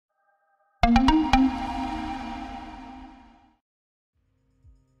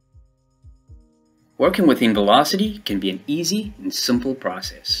Working within Velocity can be an easy and simple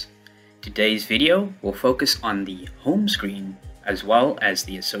process. Today's video will focus on the home screen as well as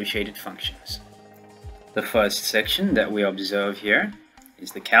the associated functions. The first section that we observe here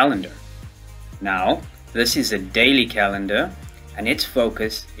is the calendar. Now, this is a daily calendar and its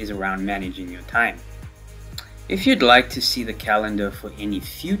focus is around managing your time. If you'd like to see the calendar for any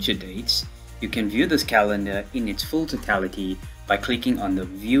future dates, you can view this calendar in its full totality by clicking on the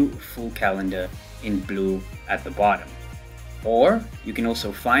View Full Calendar in blue at the bottom. Or you can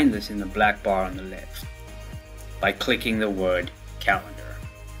also find this in the black bar on the left by clicking the word Calendar.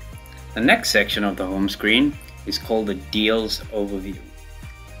 The next section of the home screen is called the Deals Overview.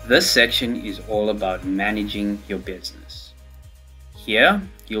 This section is all about managing your business. Here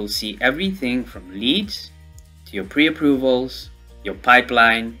you'll see everything from leads to your pre-approvals, your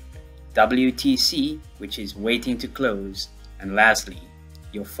pipeline, WTC, which is waiting to close, and lastly,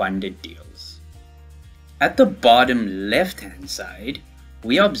 your funded deals. At the bottom left-hand side,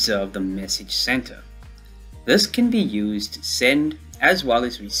 we observe the Message Center. This can be used to send as well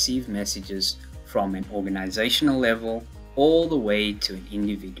as receive messages from an organizational level all the way to an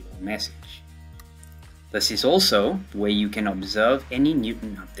individual message. This is also where you can observe any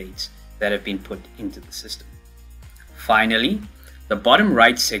Newton updates that have been put into the system. Finally, the bottom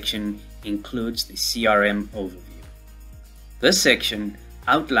right section includes the CRM overview. This section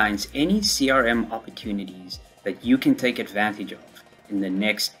outlines any CRM opportunities that you can take advantage of in the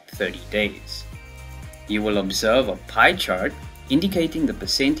next 30 days. You will observe a pie chart indicating the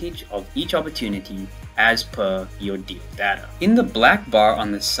percentage of each opportunity as per your deal data. In the black bar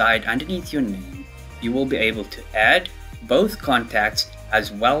on the side underneath your name, you will be able to add both contacts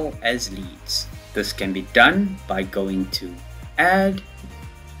as well as leads. This can be done by going to Add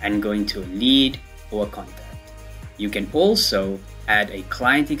and going to a lead or a contact. You can also add a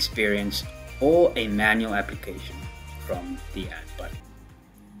client experience or a manual application from the Add button.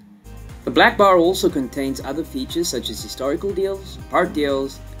 The black bar also contains other features such as historical deals, part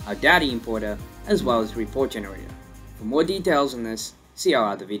deals, our data importer, as well as report generator. For more details on this, see our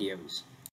other videos.